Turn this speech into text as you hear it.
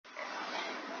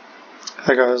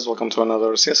Hi guys, welcome to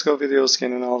another CSGO video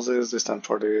skin analysis, this time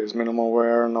for this minimal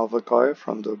wear Nova Koi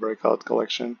from the Breakout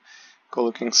collection. Cool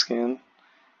looking skin.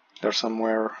 There's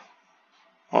somewhere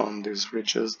on these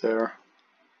ridges there,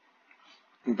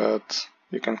 but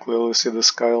you can clearly see the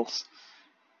scales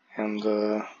and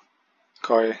the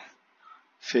koi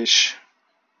fish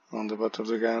on the butt of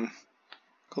the gun.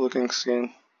 Cool looking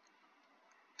skin.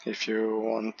 If you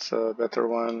want a better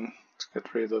one to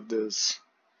get rid of this,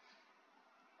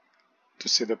 to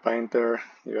see the paint there,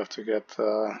 you have to get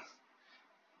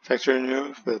factory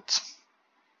new, but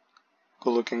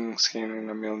cool looking skin in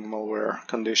a minimal wear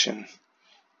condition.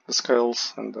 The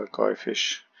scales and the koi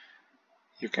fish,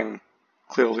 you can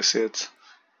clearly see it.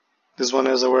 This one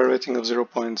has a wear rating of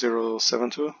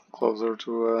 0.072, closer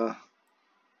to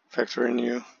factory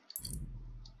new.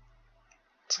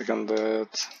 Second,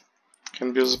 that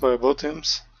can be used by both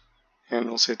teams, and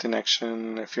we'll see it in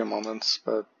action in a few moments.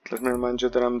 But let me remind you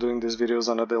that I'm doing these videos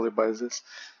on a daily basis,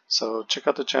 so check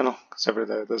out the channel, because every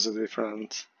day there's a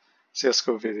different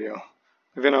CSGO video.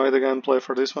 If you know the gameplay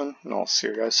for this one, and I'll see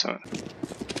you guys soon.